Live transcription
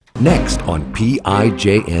Next on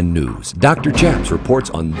PIJN News, Dr. Chaps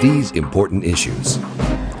reports on these important issues.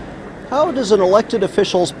 How does an elected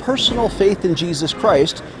official's personal faith in Jesus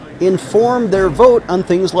Christ inform their vote on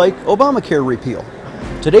things like Obamacare repeal?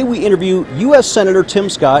 Today we interview U.S. Senator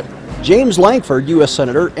Tim Scott, James Lankford, U.S.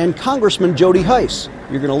 Senator, and Congressman Jody Hice.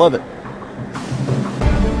 You're going to love it.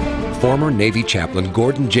 Former Navy chaplain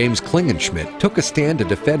Gordon James Klingenschmitt took a stand to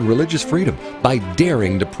defend religious freedom by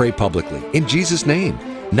daring to pray publicly in Jesus' name.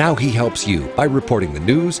 Now he helps you by reporting the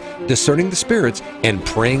news, discerning the spirits, and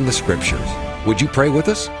praying the scriptures. Would you pray with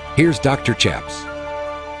us? Here's Dr. Chaps.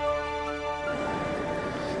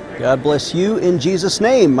 God bless you in Jesus'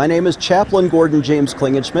 name. My name is Chaplain Gordon James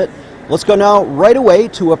Klingenschmitt. Let's go now right away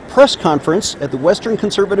to a press conference at the Western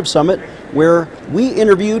Conservative Summit where we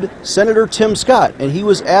interviewed Senator Tim Scott, and he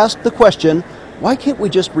was asked the question, why can't we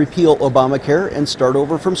just repeal Obamacare and start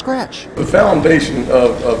over from scratch? The foundation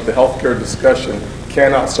of the healthcare discussion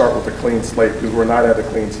cannot start with a clean slate because we're not at a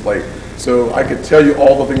clean slate. So I could tell you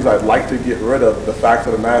all the things I'd like to get rid of. The fact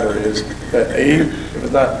of the matter is that A, if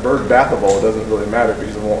it's not bird bathable, it doesn't really matter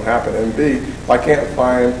because it won't happen. And B, if I can't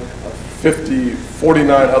find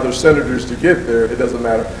 49 other senators to get there, it doesn't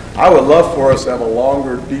matter. I would love for us to have a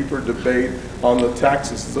longer, deeper debate on the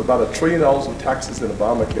taxes. It's about $1 trillion of taxes in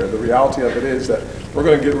Obamacare. The reality of it is that we're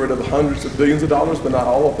going to get rid of hundreds of billions of dollars, but not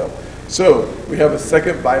all of them. So we have a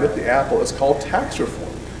second bite at the apple. It's called tax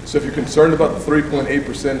reform. So if you're concerned about the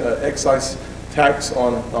 3.8% excise tax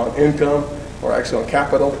on income, or actually on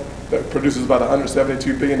capital, that produces about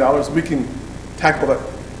 $172 billion, we can tackle that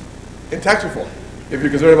in tax reform. If you're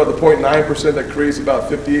concerned about the 0.9% that creates about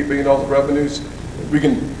 $58 billion of revenues, we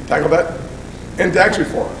can tackle that in tax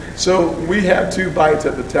reform. So we have two bites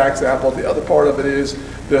at the tax apple. The other part of it is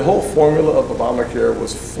the whole formula of Obamacare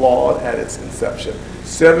was flawed at its inception.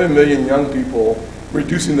 7 million young people,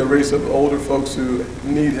 reducing the race of older folks who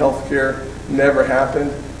need health care, never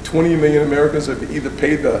happened. 20 million Americans have either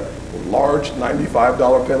paid the large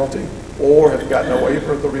 $95 penalty or have gotten a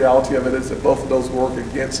waiver. The reality of it is that both of those work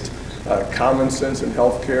against common sense in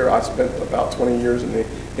healthcare. I spent about 20 years in the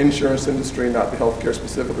insurance industry, not the healthcare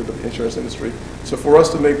specifically, but the insurance industry. So for us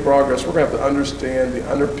to make progress, we're going to have to understand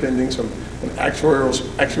the underpinnings from an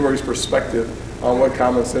actuary's perspective on what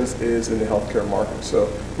common sense is in the healthcare market.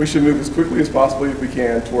 So we should move as quickly as possibly as we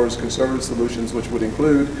can towards conservative solutions, which would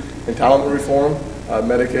include entitlement reform,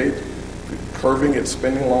 Medicaid. Curbing its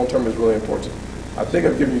spending long term is really important. I think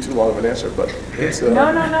I've given you too long of an answer, but it's, no.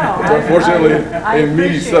 It's unfortunately a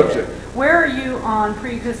meaty subject. Where are you on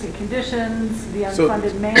pre-existing conditions, the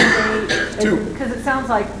unfunded mandate? Because it sounds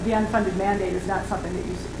like the unfunded mandate is not something that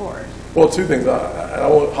you support. Well, two things. I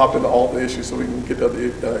won't hop into all the issues so we can get to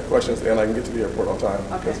the questions and I can get to the airport on time.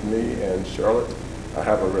 Okay. Because me and Charlotte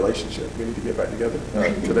have a relationship. We need to get back together.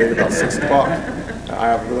 Today about 6 o'clock. I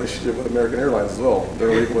have a relationship with American Airlines as well.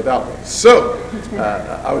 They're leaving without me. So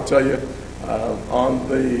I would tell you on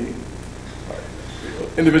the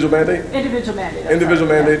individual mandate? Individual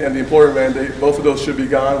mandate and the employer mandate, both of those should be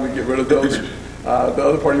gone. We get rid of those. The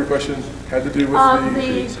other part of your question had to do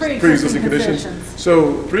with the pre-existing conditions.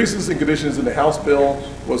 So pre-existing conditions in the House bill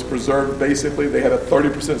was preserved basically. They had a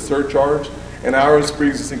 30% surcharge, and ours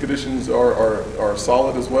pre-existing conditions are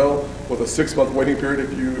solid as well, with a 6-month waiting period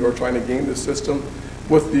if you are trying to game the system.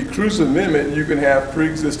 With the Cruz Amendment, you can have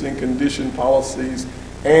pre-existing condition policies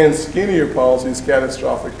and skinnier policies,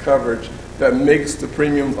 catastrophic coverage, that makes the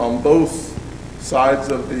premiums on both sides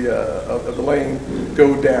of the lane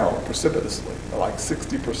go down precipitously, like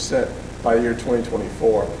 60% by year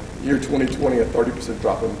 2024. Year 2020, a 30%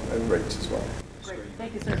 drop in rates as well. Great.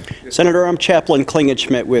 Thank you, sir. Senator, I'm Chaplain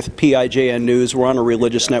Klingenschmitt with PIJN News. We're on a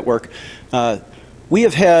religious network. We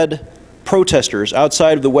have had protesters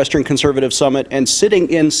outside of the Western Conservative Summit and sitting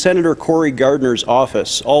in Senator Cory Gardner's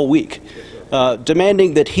office all week,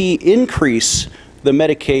 demanding that he increase the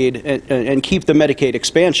Medicaid and keep the Medicaid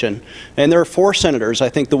expansion. And there are 4 senators, I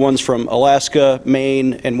think the ones from Alaska,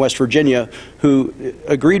 Maine, and West Virginia, who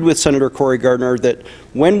agreed with Senator Cory Gardner that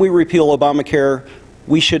when we repeal Obamacare,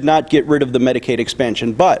 we should not get rid of the Medicaid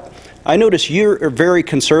expansion. But I notice you're very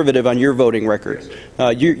conservative on your voting record.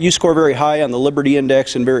 You score very high on the Liberty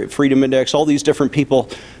Index and Freedom Index. All these different people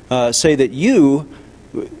say that you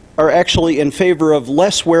are actually in favor of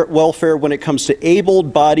less welfare when it comes to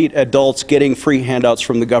able-bodied adults getting free handouts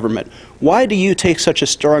from the government. Why do you take such a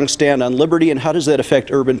strong stand on liberty, and how does that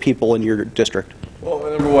affect urban people in your district? Well,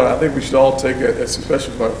 number one, I think we should all take it,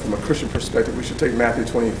 especially from a Christian perspective, we should take Matthew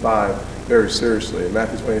 25 very seriously. And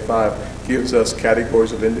Matthew 25 gives us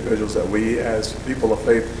categories of individuals that we as people of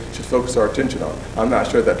faith should focus our attention on. I'm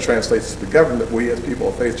not sure that translates to the government. We as people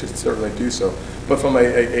of faith should certainly do so. But from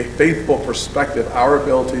a faithful perspective, our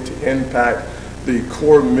ability to impact the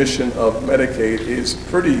core mission of Medicaid is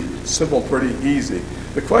pretty simple, pretty easy.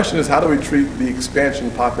 The question is, how do we treat the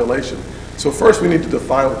expansion population? So first we need to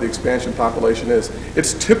define what the expansion population is.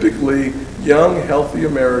 It's typically young, healthy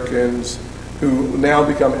Americans who now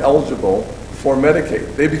become eligible for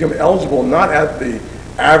Medicaid. They become eligible not at the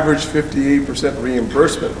average 58%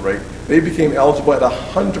 reimbursement rate. They became eligible at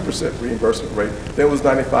 100% reimbursement rate. Then it was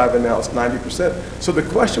 95 and now it's 90%. So the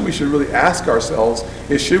question we should really ask ourselves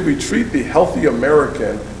is, should we treat the healthy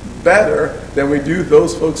American better than we do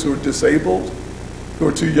those folks who are disabled, who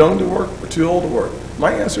are too young to work or too old to work?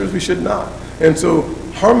 My answer is we should not. And so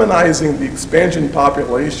harmonizing the expansion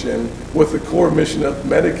population with the core mission of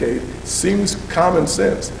Medicaid seems common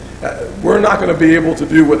sense. We're not going to be able to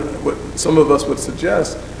do what some of us would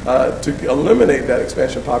suggest to eliminate that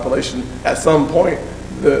expansion population at some point.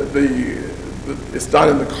 It's not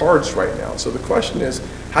in the cards right now. So the question is,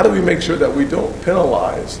 how do we make sure that we don't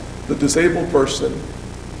penalize the disabled person,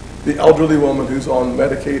 the elderly woman who's on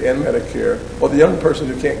Medicaid and Medicare, or the young person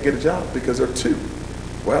who can't get a job because they're two?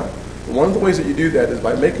 Well, one of the ways that you do that is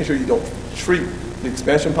by making sure you don't treat the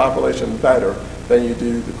expansion population better than you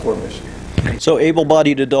do the core mission. So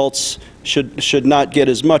able-bodied adults should not get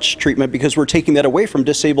as much treatment because we're taking that away from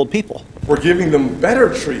disabled people. We're giving them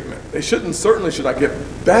better treatment. They certainly should not get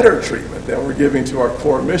better treatment than we're giving to our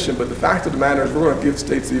core mission. But the fact of the matter is, we're going to give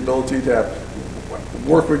states the ability to have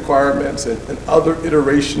work requirements and other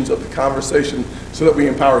iterations of the conversation so that we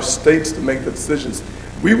empower states to make the decisions.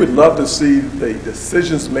 We would love to see the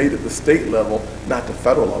decisions made at the state level, not the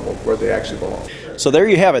federal level, where they actually belong. So there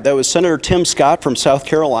you have it. That was Senator Tim Scott from South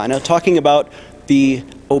Carolina talking about the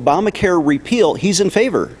Obamacare repeal. He's in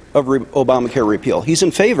favor of Obamacare repeal. He's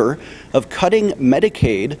in favor of cutting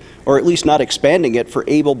Medicaid, or at least not expanding it for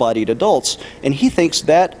able-bodied adults. And he thinks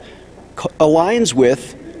that aligns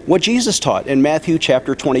with what Jesus taught in Matthew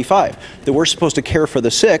chapter 25, that we're supposed to care for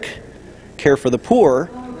the sick, care for the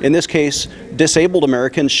poor. In this case, disabled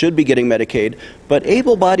Americans should be getting Medicaid, but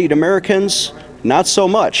able-bodied Americans, not so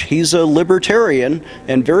much. He's a libertarian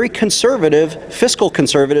and very conservative, fiscal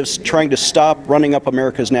conservatives, trying to stop running up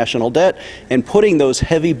America's national debt and putting those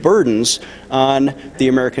heavy burdens on the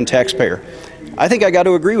American taxpayer. I think I got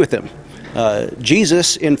to agree with him.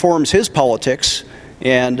 Jesus informs his politics,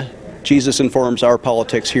 and Jesus informs our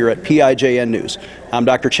politics here at PIJN News. I'm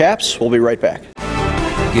Dr. Chaps. We'll be right back.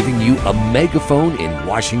 Giving you a megaphone in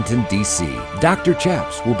Washington, D.C. Dr.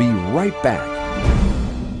 Chaps will be right back.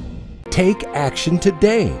 Take action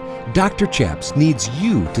today. Dr. Chaps needs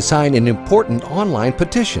you to sign an important online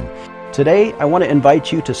petition. Today, I want to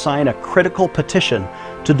invite you to sign a critical petition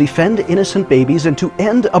to defend innocent babies and to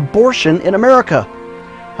end abortion in America.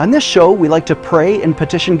 On this show, we like to pray and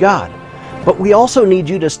petition God, but we also need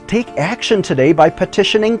you to take action today by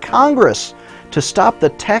petitioning Congress to stop the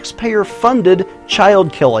taxpayer-funded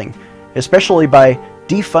child killing, especially by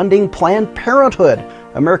defunding Planned Parenthood,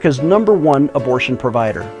 America's #1 abortion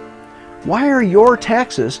provider. Why are your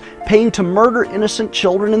taxes paying to murder innocent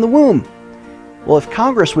children in the womb? Well, if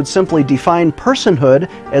Congress would simply define personhood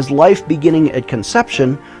as life beginning at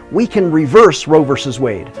conception, we can reverse Roe v.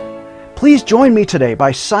 Wade. Please join me today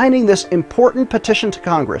by signing this important petition to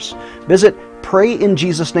Congress. Visit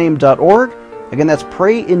prayinjesusname.org. Again, that's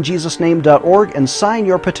prayinjesusname.org, and sign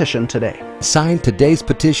your petition today. Sign today's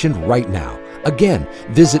petition right now. Again,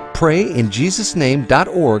 visit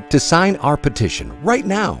prayinjesusname.org to sign our petition right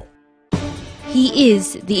now. He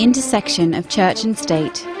is the intersection of church and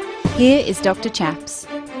state. Here is Dr. Chaps.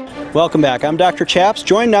 Welcome back. I'm Dr. Chaps,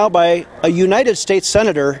 joined now by a United States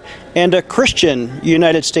Senator and a Christian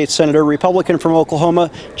United States Senator, Republican from Oklahoma,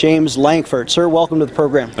 James Lankford. Sir, welcome to the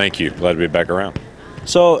program. Thank you. Glad to be back around.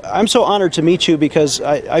 So I'm so honored to meet you because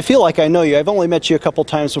I feel like I know you. I've only met you a couple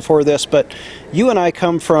times before this, but you and I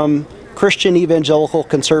come from Christian, evangelical,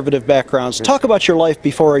 conservative backgrounds. Talk about your life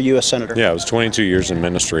before a U.S. Senator. Yeah, I was 22 years in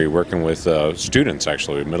ministry working with students,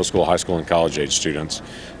 actually, middle school, high school, and college age students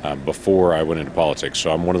before I went into politics.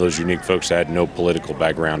 So I'm one of those unique folks that had no political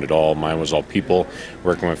background at all. Mine was all people,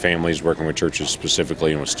 working with families, working with churches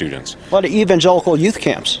specifically, and with students. A lot of evangelical youth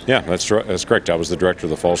camps. Yeah, that's correct. I was the director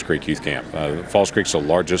of the Falls Creek Youth Camp. Falls Creek's the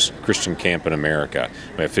largest Christian camp in America.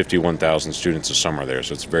 We have 51,000 students a summer there,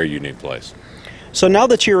 so it's a very unique place. So now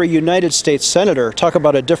that you're a United States Senator, talk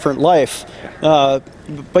about a different life.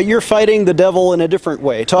 But you're fighting the devil in a different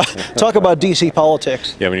way. Talk about D.C.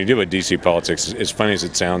 politics. Yeah, when you deal with D.C. politics, as funny as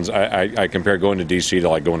it sounds, I compare going to D.C. to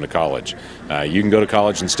like going to college. You can go to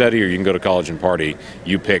college and study, or you can go to college and party.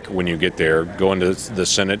 You pick when you get there. Going to the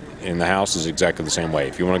Senate and the House is exactly the same way.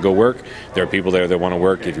 If you want to go work, there are people there that want to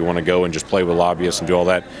work. If you want to go and just play with lobbyists and do all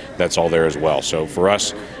that, that's all there as well. So for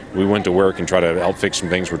us, we went to work and try to help fix some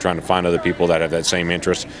things. We're trying to find other people that have that same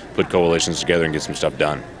interest, put coalitions together, and get some stuff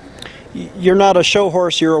done. You're not a show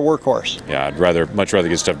horse, you're a workhorse. Yeah, I'd much rather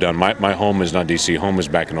get stuff done. My home is not D.C. Home is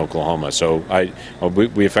back in Oklahoma. So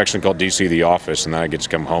we affectionately call D.C. the office, and then I get to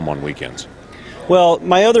come home on weekends. Well,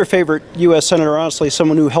 my other favorite U.S. Senator, honestly,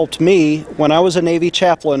 someone who helped me when I was a Navy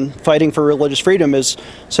chaplain fighting for religious freedom, is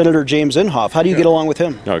Senator James Inhofe. How do you get along with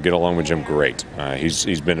him? No, I get along with Jim great.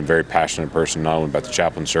 He's been a very passionate person, not only about the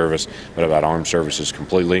chaplain service, but about armed services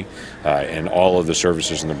completely, and all of the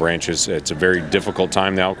services in the branches. It's a very difficult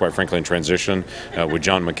time now, quite frankly, in transition, with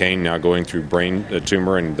John McCain now going through brain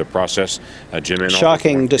tumor and the process. Jim Inhofe.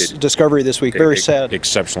 Shocking discovery this week. Very sad.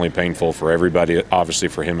 Exceptionally painful for everybody, obviously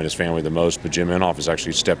for him and his family the most, but Jim Inhofe has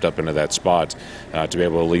actually stepped up into that spot to be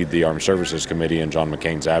able to lead the Armed Services Committee in John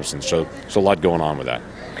McCain's absence. So there's a lot going on with that.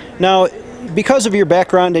 Now, because of your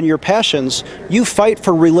background and your passions, you fight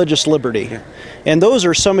for religious liberty. Yeah. And those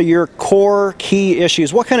are some of your core key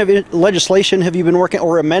issues. What kind of legislation have you been working,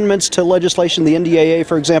 or amendments to legislation, the NDAA,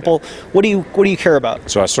 for example? What do you care about?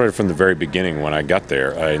 So I started from the very beginning when I got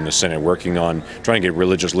there in the Senate, working on trying to get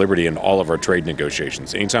religious liberty in all of our trade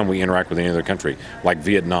negotiations. Anytime we interact with any other country, like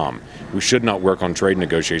Vietnam, we should not work on trade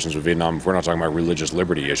negotiations with Vietnam if we're not talking about religious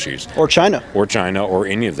liberty issues. Or China. Or China, or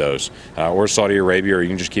any of those. Or Saudi Arabia, or you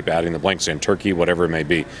can just keep adding the blanks in, Turkey, whatever it may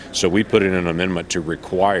be. So we put in an amendment to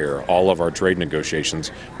require all of our trade negotiations.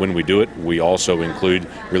 When we do it, we also include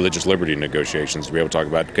religious liberty negotiations to be able to talk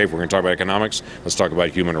about, okay, if we're going to talk about economics, let's talk about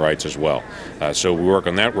human rights as well. So we work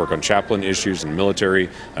on that, work on chaplain issues and military,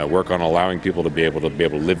 work on allowing people to be able to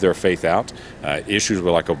live their faith out. Issues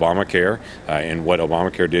with like Obamacare and what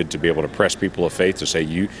Obamacare did to be able to press people of faith to say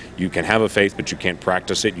you can have a faith, but you can't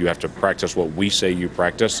practice it. You have to practice what we say you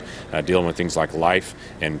practice, dealing with things like life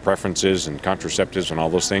and preferences and contraceptives and all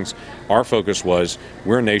those things. Our focus was,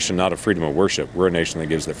 we're a nation not of freedom of worship. We're a nation that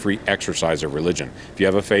gives the free exercise of religion. If you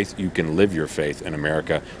have a faith, you can live your faith in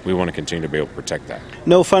America. We want to continue to be able to protect that.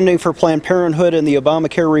 No funding for Planned Parenthood and the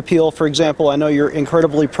Obamacare repeal, for example. I know you're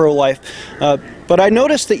incredibly pro-life. But I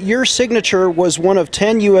noticed that your signature was one of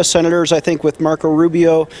 10 U.S. senators, I think with Marco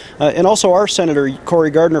Rubio, and also our Senator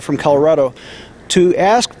Cory Gardner from Colorado, to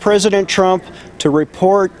ask President Trump to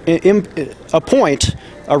appoint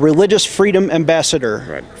a religious freedom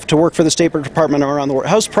ambassador to work for the State Department around the world.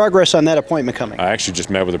 How's progress on that appointment coming? I actually just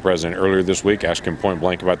met with the president earlier this week, asked him point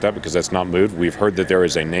blank about that because that's not moved. We've heard that there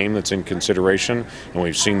is a name that's in consideration, and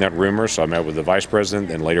we've seen that rumor. So I met with the vice president,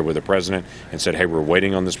 then later with the president, and said, hey, we're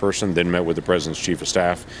waiting on this person. Then met with the president's chief of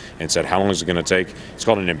staff and said, how long is it going to take? It's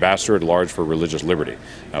called an ambassador at large for religious liberty.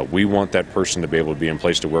 We want that person to be able to be in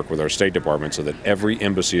place to work with our State Department so that every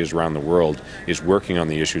embassy around the world is working on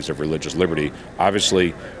the issues of religious liberty.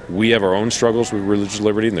 Obviously, we have our own struggles with religious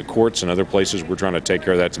liberty in the courts and other places. We're trying to take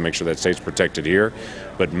care of that to make sure that state's protected here.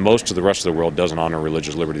 But most of the rest of the world doesn't honor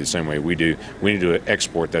religious liberty the same way we do. We need to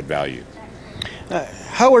export that value.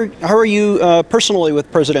 How are you personally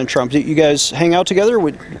with President Trump? Do you guys hang out together?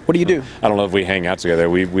 What do you do? I don't know if we hang out together.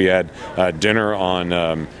 We had dinner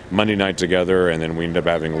on Monday night together, and then we ended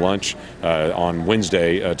up having lunch on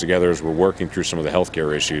Wednesday together as we're working through some of the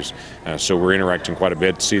healthcare issues. So we're interacting quite a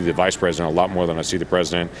bit. See the vice president a lot more than I see the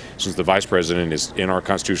president. Since the vice president is in our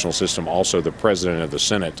constitutional system also the president of the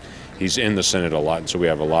Senate, he's in the Senate a lot, and so we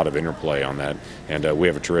have a lot of interplay on that, and we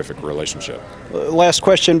have a terrific relationship. Last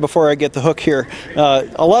question before I get the hook here.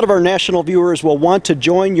 A lot of our national viewers will want to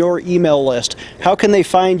join your email list. How can they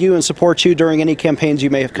find you and support you during any campaigns you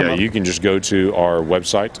may have come up? You can just go to our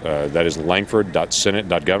website. That is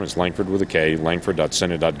langford.senate.gov. It's Langford with a K,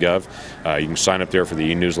 langford.senate.gov. You can sign up there for the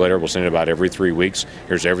e-newsletter. We'll send it about every 3 weeks.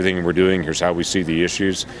 Here's everything we're doing. Here's how we see the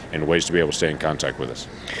issues and ways to be able to stay in contact with us.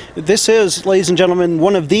 This is, ladies and gentlemen,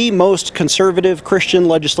 one of the most conservative Christian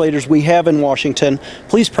legislators we have in Washington.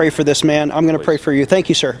 Please pray for this man. I'm going to pray for you. Thank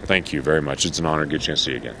you, sir. Thank you very much. It's an honor. Good chance to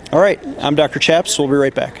see you again. All right. I'm Dr. Chaps. We'll be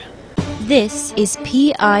right back. This is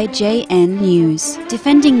PIJN News,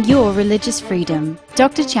 defending your religious freedom.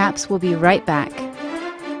 Dr. Chaps will be right back.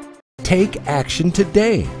 Take action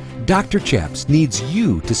today. Dr. Chaps needs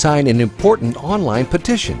you to sign an important online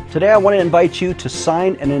petition. Today I want to invite you to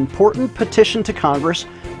sign an important petition to Congress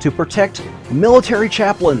to protect military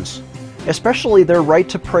chaplains, especially their right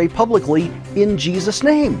to pray publicly in Jesus'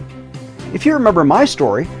 name. If you remember my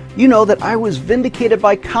story, You know that I was vindicated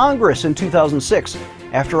by Congress in 2006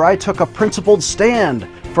 after I took a principled stand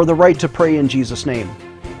for the right to pray in Jesus' name.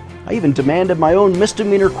 I even demanded my own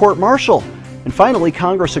misdemeanor court-martial, and finally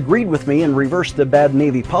Congress agreed with me and reversed the bad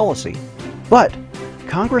Navy policy. But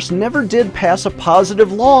Congress never did pass a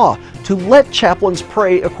positive law to let chaplains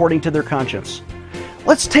pray according to their conscience.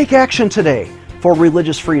 Let's take action today for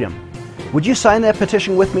religious freedom. Would you sign that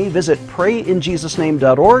petition with me? Visit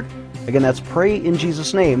prayinjesusname.org. Again, that's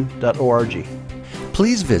prayinjesusname.org.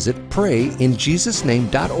 Please visit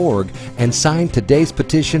prayinjesusname.org and sign today's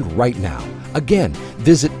petition right now. Again,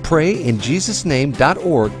 visit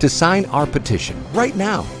prayinjesusname.org to sign our petition right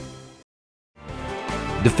now.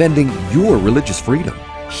 Defending your religious freedom.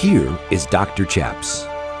 Here is Dr. Chaps.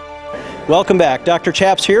 Welcome back. Dr.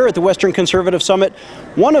 Chaps here at the Western Conservative Summit.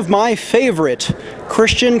 One of my favorite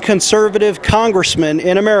Christian conservative congressmen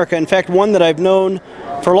in America, in fact, one that I've known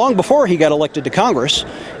for long before he got elected to Congress,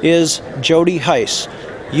 is Jody Hice,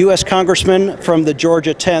 U.S. Congressman from the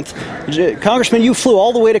Georgia 10th. Congressman, you flew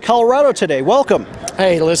all the way to Colorado today. Welcome.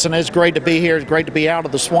 Hey, listen, it's great to be here. It's great to be out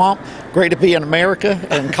of the swamp. Great to be in America.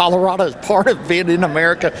 And Colorado is part of being in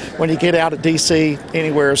America. When you get out of D.C.,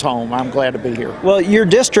 anywhere is home. I'm glad to be here. Well, your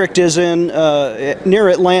district is in near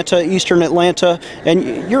Atlanta, eastern Atlanta,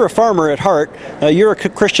 and you're a farmer at heart. You're a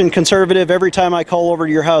Christian conservative. Every time I call over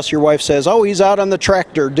to your house, your wife says, "Oh, he's out on the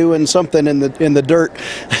tractor doing something in the dirt."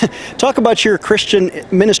 Talk about your Christian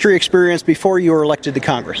ministry experience before you were elected to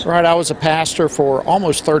Congress. Right, I was a pastor for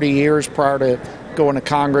almost 30 years prior to going to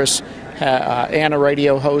Congress, and a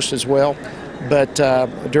radio host as well. But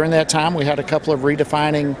during that time, we had a couple of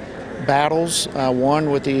redefining battles,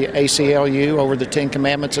 one with the ACLU over the Ten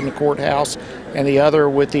Commandments in the courthouse, and the other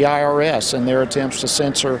with the IRS and their attempts to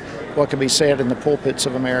censor what could be said in the pulpits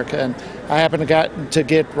of America. And I happened to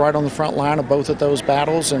get right on the front line of both of those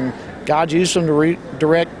battles, and God used them to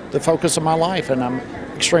redirect the focus of my life. And I'm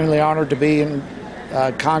extremely honored to be in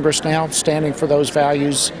Congress now, standing for those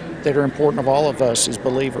values that are important of all of us as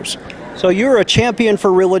believers. So you're a champion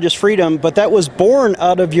for religious freedom, but that was born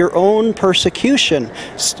out of your own persecution.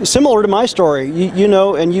 Similar to my story, you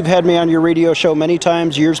know, and you've had me on your radio show many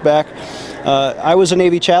times years back. I was a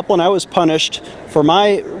Navy chaplain. I was punished for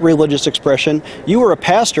my religious expression. You were a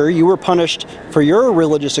pastor. You were punished for your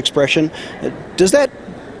religious expression. Does that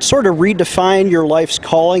sort of redefine your life's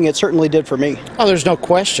calling? It certainly did for me. Oh, there's no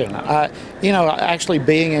question. Actually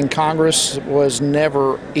being in Congress was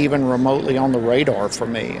never even remotely on the radar for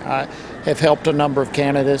me. I have helped a number of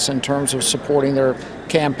candidates in terms of supporting their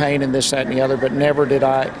campaign and this, that, and the other, but never did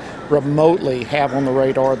I remotely have on the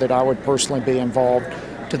radar that I would personally be involved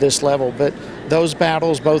to this level. But those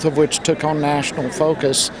battles, both of which took on national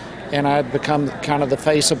focus, and I had become kind of the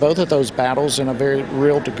face of both of those battles in a very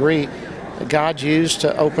real degree, God used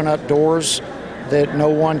to open up doors that no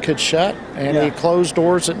one could shut, and He closed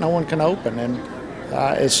doors that no one can open, and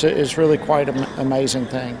it's really quite an amazing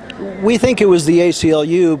thing. We think it was the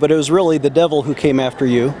ACLU, but it was really the devil who came after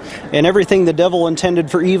you, and everything the devil intended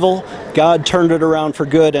for evil, God turned it around for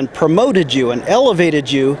good and promoted you and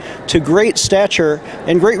elevated you to great stature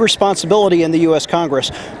and great responsibility in the U.S. Congress.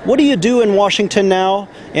 What do you do in Washington now,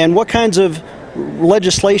 and what kinds of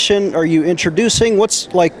legislation are you introducing? What's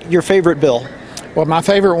like your favorite bill? Well, my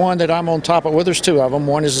favorite one that I'm on top of, well, there's two of them.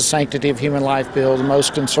 One is the Sanctity of Human Life bill, the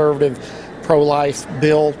most conservative pro-life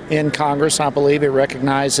bill in Congress. I believe it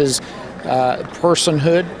recognizes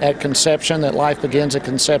personhood at conception, that life begins at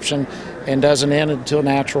conception and doesn't end until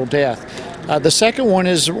natural death. The second one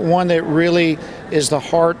is one that really is the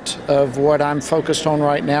heart of what I'm focused on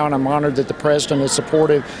right now, and I'm honored that the President has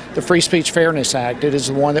supported the Free Speech Fairness Act. It is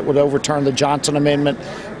the one that would overturn the Johnson Amendment,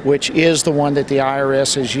 which is the one that the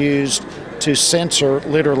IRS has used to censor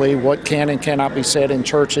literally what can and cannot be said in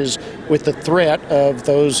churches, with the threat of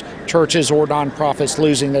those churches or nonprofits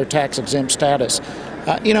losing their tax-exempt status.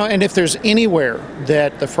 And if there's anywhere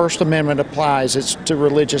that the First Amendment applies, it's to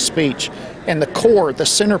religious speech. And the core, the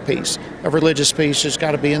centerpiece of religious speech has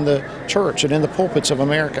got to be in the church and in the pulpits of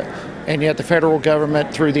America. And yet the federal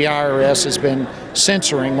government, through the IRS, has been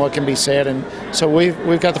censoring what can be said. And so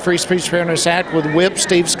we've got the Free Speech Fairness Act with Whip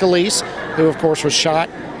Steve Scalise, who of course was shot.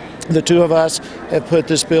 The two of us have put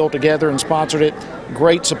this bill together and sponsored it.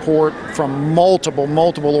 Great support from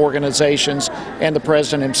multiple organizations and the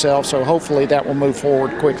President himself, so hopefully that will move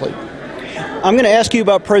forward quickly. I'm going to ask you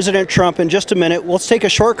about President Trump in just a minute. Let's take a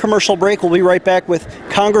short commercial break. We'll be right back with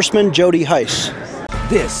Congressman Jody Hice.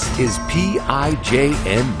 This is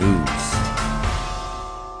PIJN News.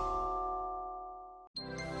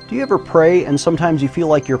 Do you ever pray and sometimes you feel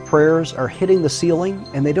like your prayers are hitting the ceiling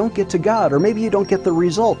and they don't get to God, or maybe you don't get the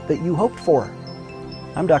result that you hoped for?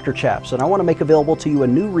 I'm Dr. Chaps, and I want to make available to you a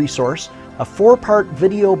new resource, a 4-part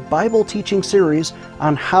video Bible teaching series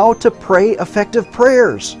on how to pray effective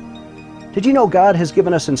prayers. Did you know God has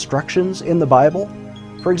given us instructions in the Bible?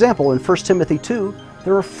 For example, in 1 Timothy 2,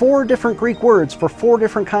 there are 4 different Greek words for 4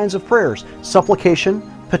 different kinds of prayers: supplication,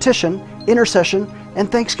 petition, intercession,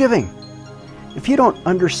 and thanksgiving. If you don't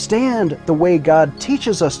understand the way God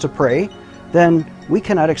teaches us to pray, then we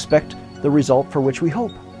cannot expect the result for which we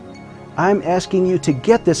hope. I'm asking you to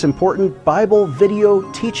get this important Bible video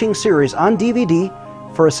teaching series on DVD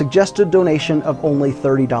for a suggested donation of only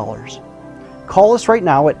 $30. Call us right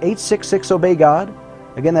now at 866-OBEY-GOD.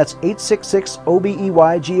 Again, that's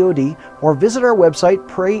 866-OBEY-GOD, or visit our website,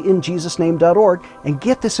 prayinjesusname.org, and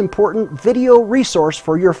get this important video resource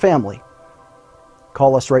for your family.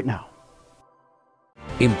 Call us right now.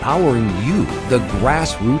 Empowering you, the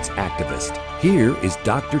grassroots activist. Here is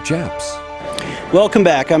Dr. Chaps. Welcome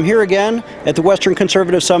back. I'm here again at the Western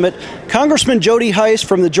Conservative Summit. Congressman Jody Hice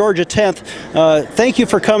from the Georgia 10th, thank you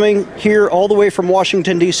for coming here all the way from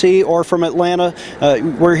Washington, D.C. or from Atlanta.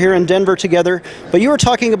 We're here in Denver together. But you were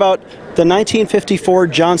talking about the 1954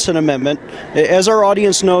 Johnson Amendment. As our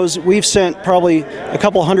audience knows, we've sent probably a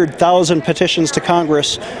couple 100,000 petitions to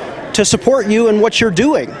Congress to support you in what you're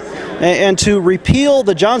doing and to repeal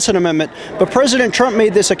the Johnson Amendment. But President Trump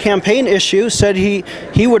made this a campaign issue, said he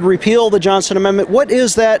would repeal the Johnson Amendment. What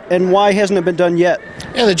is that, and why hasn't it been done yet?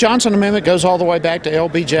 Yeah, the Johnson Amendment goes all the way back to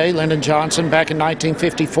LBJ, Lyndon Johnson, back in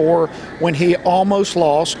 1954, when he almost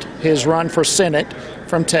lost his run for Senate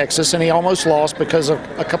from Texas, and he almost lost because of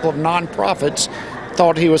a couple of nonprofits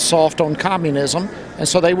thought he was soft on communism, and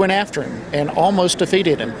so they went after him and almost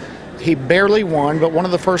defeated him. He barely won, but one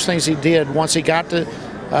of the first things he did once he got to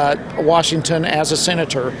Washington as a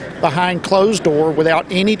senator, behind closed door, without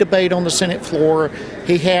any debate on the Senate floor,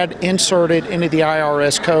 he had inserted into the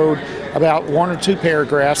IRS code about 1 or 2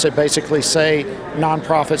 paragraphs that basically say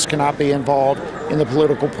nonprofits cannot be involved in the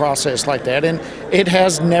political process like that. And it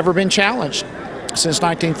has never been challenged since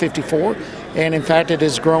 1954. And in fact, it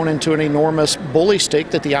has grown into an enormous bully stick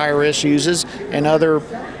that the IRS uses and other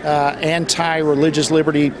anti-religious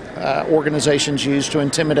liberty organizations use to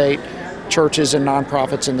intimidate churches and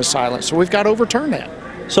nonprofits into silence. So we've got to overturn that.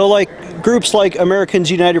 So like groups like Americans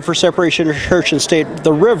United for Separation of Church and State,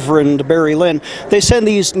 the Reverend Barry Lynn, they send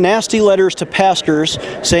these nasty letters to pastors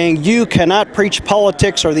saying you cannot preach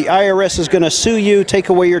politics or the IRS is going to sue you, take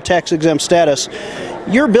away your tax-exempt status.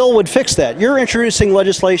 Your bill would fix that. You're introducing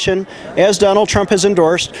legislation, as Donald Trump has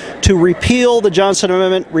endorsed, to repeal the Johnson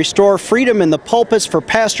Amendment, restore freedom in the pulpits for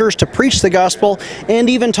pastors to preach the gospel, and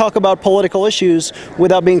even talk about political issues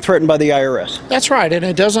without being threatened by the IRS. That's right, and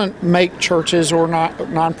it doesn't make churches or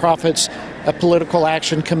nonprofits a political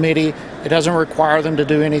action committee. It doesn't require them to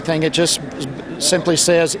do anything. It just simply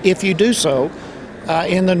says if you do so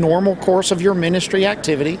in the normal course of your ministry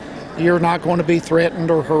activity, you're not going to be threatened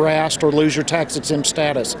or harassed or lose your tax-exempt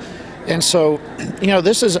status. And so,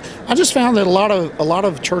 this is, I just found that a lot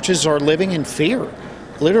of churches are living in fear,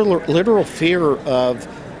 literal fear of,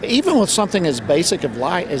 even with something as basic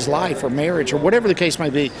as life or marriage or whatever the case may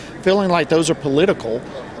be, feeling like those are political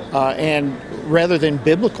and rather than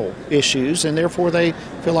biblical issues, and therefore they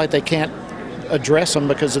feel like they can't address them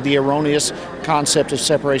because of the erroneous concept of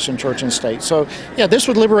separation of church and state. So, yeah, this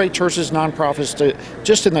would liberate churches, nonprofits to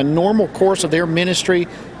just in the normal course of their ministry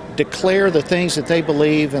declare the things that they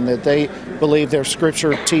believe and that they believe their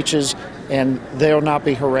scripture teaches, and they'll not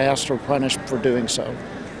be harassed or punished for doing so.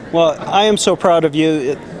 Well, I am so proud of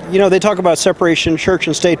you. They talk about separation, church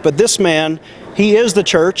and state, but this man, he is the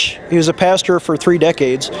church. He was a pastor for 3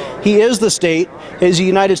 decades. He is the state. He's a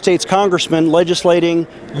United States congressman legislating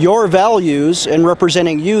your values and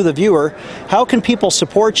representing you, the viewer. How can people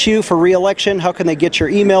support you for re-election? How can they get your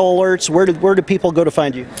email alerts? Where do people go to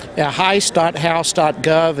find you? Yeah,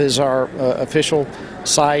 hice.house.gov is our official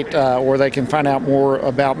site, or they can find out more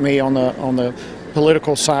about me on the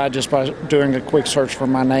political side just by doing a quick search for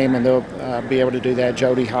my name, and they'll be able to do that,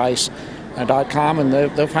 jodyhice.com, and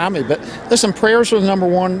they'll find me. But listen, prayers are the number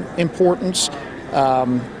one importance.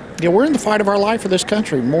 We're in the fight of our life for this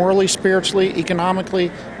country, morally, spiritually,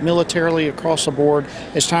 economically, militarily, across the board.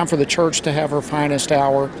 It's time for the church to have her finest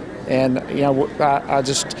hour, and I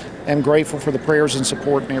just am grateful for the prayers and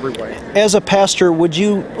support in every way. As a pastor, would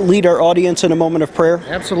you lead our audience in a moment of prayer?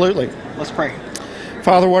 Absolutely. Let's pray.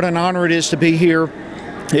 Father, what an honor it is to be here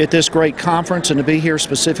at this great conference and to be here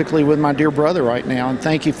specifically with my dear brother right now. And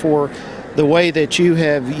thank you for the way that you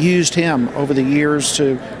have used him over the years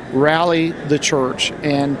to rally the church.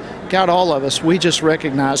 And God, all of us, we just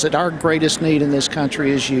recognize that our greatest need in this country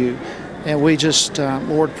is you. And we just,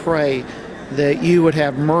 Lord, pray that you would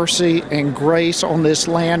have mercy and grace on this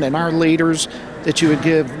land and our leaders, that you would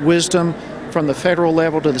give wisdom from the federal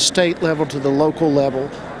level to the state level to the local level.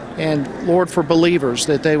 And Lord, for believers,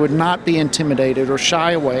 that they would not be intimidated or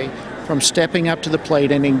shy away from stepping up to the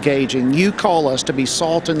plate and engaging. You call us to be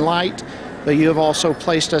salt and light, but you have also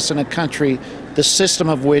placed us in a country, the system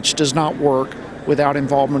of which does not work without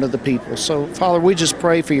involvement of the people. So, Father, we just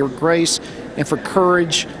pray for your grace and for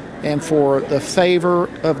courage and for the favor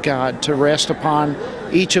of God to rest upon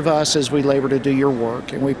each of us as we labor to do your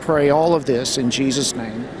work. And we pray all of this in Jesus'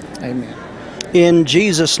 name. Amen. In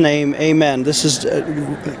Jesus' name, amen. This is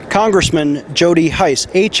Congressman Jody Hice,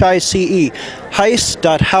 H-I-C-E,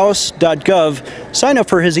 hice.house.gov. Sign up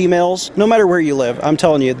for his emails, no matter where you live. I'm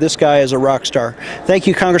telling you, this guy is a rock star. Thank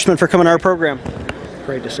you, Congressman, for coming to our program.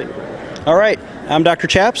 Great to see you. All right, I'm Dr.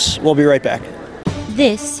 Chaps. We'll be right back.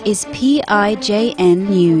 This is PIJN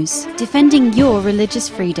News, defending your religious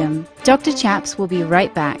freedom. Dr. Chaps will be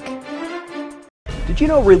right back. Did you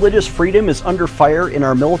know religious freedom is under fire in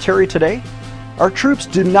our military today? Our troops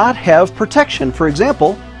do not have protection. For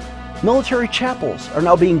example, military chapels are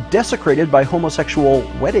now being desecrated by homosexual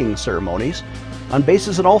wedding ceremonies on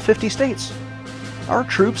bases in all 50 states. Our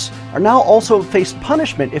troops are now also faced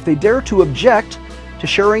punishment if they dare to object to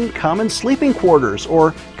sharing common sleeping quarters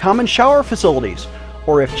or common shower facilities,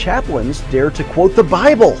 or if chaplains dare to quote the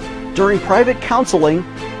Bible during private counseling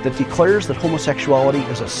that declares that homosexuality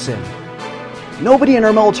is a sin. Nobody in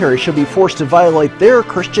our military should be forced to violate their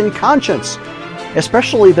Christian conscience,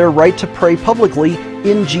 especially their right to pray publicly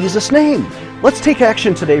in Jesus' name. Let's take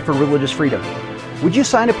action today for religious freedom. Would you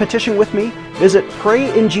sign a petition with me? Visit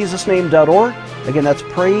prayinjesusname.org. Again, that's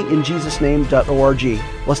prayinjesusname.org.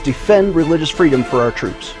 Let's defend religious freedom for our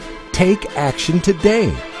troops. Take action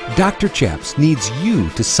today. Dr. Chaps needs you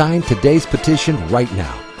to sign today's petition right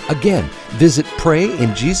now. Again, visit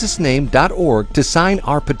prayinjesusname.org to sign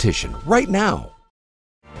our petition right now.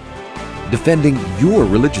 Defending your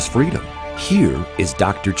religious freedom. Here is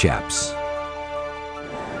Dr. Chaps.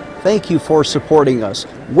 Thank you for supporting us.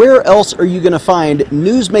 Where else are you going to find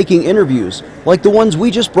news-making interviews like the ones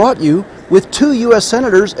we just brought you with 2 U.S.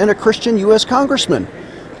 senators and a Christian U.S. congressman?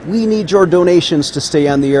 We need your donations to stay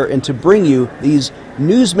on the air and to bring you these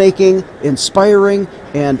news-making, inspiring,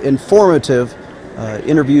 and informative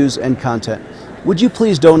interviews and content. Would you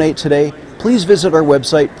please donate today? Please visit our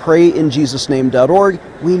website, prayinjesusname.org.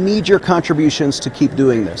 We need your contributions to keep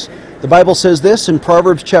doing this. The Bible says this in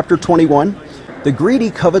Proverbs chapter 21, "The greedy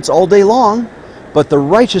covets all day long, but the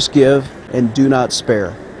righteous give and do not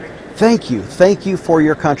spare." Thank you for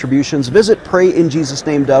your contributions. Visit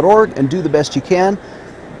prayinjesusname.org and do the best you can.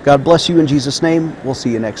 God bless you in Jesus' name. We'll see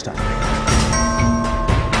you next time.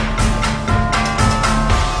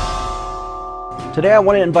 Today I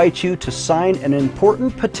want to invite you to sign an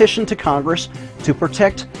important petition to Congress to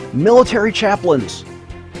protect military chaplains,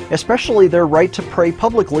 especially their right to pray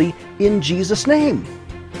publicly in Jesus' name.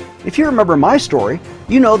 If you remember my story,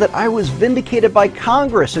 you know that I was vindicated by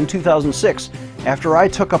Congress in 2006 after I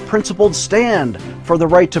took a principled stand for the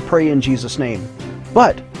right to pray in Jesus' name.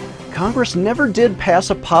 But Congress never did pass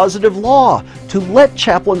a positive law to let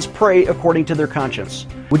chaplains pray according to their conscience.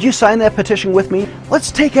 Would you sign that petition with me?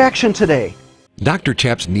 Let's take action today. Dr.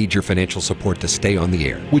 Chaps needs your financial support to stay on the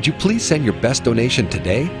air. Would you please send your best donation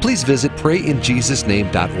today? Please visit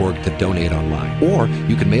prayinjesusname.org to donate online. Or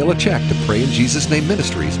you can mail a check to Pray in Jesus' Name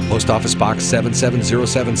Ministries, Post Office Box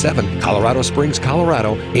 77077, Colorado Springs,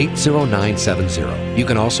 Colorado 80970. You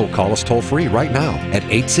can also call us toll-free right now at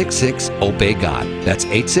 866-OBEY-GOD. That's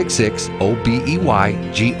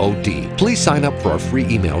 866-OBEY-GOD. Please sign up for our free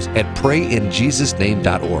emails at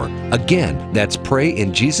prayinjesusname.org. Again, that's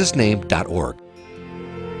prayinjesusname.org.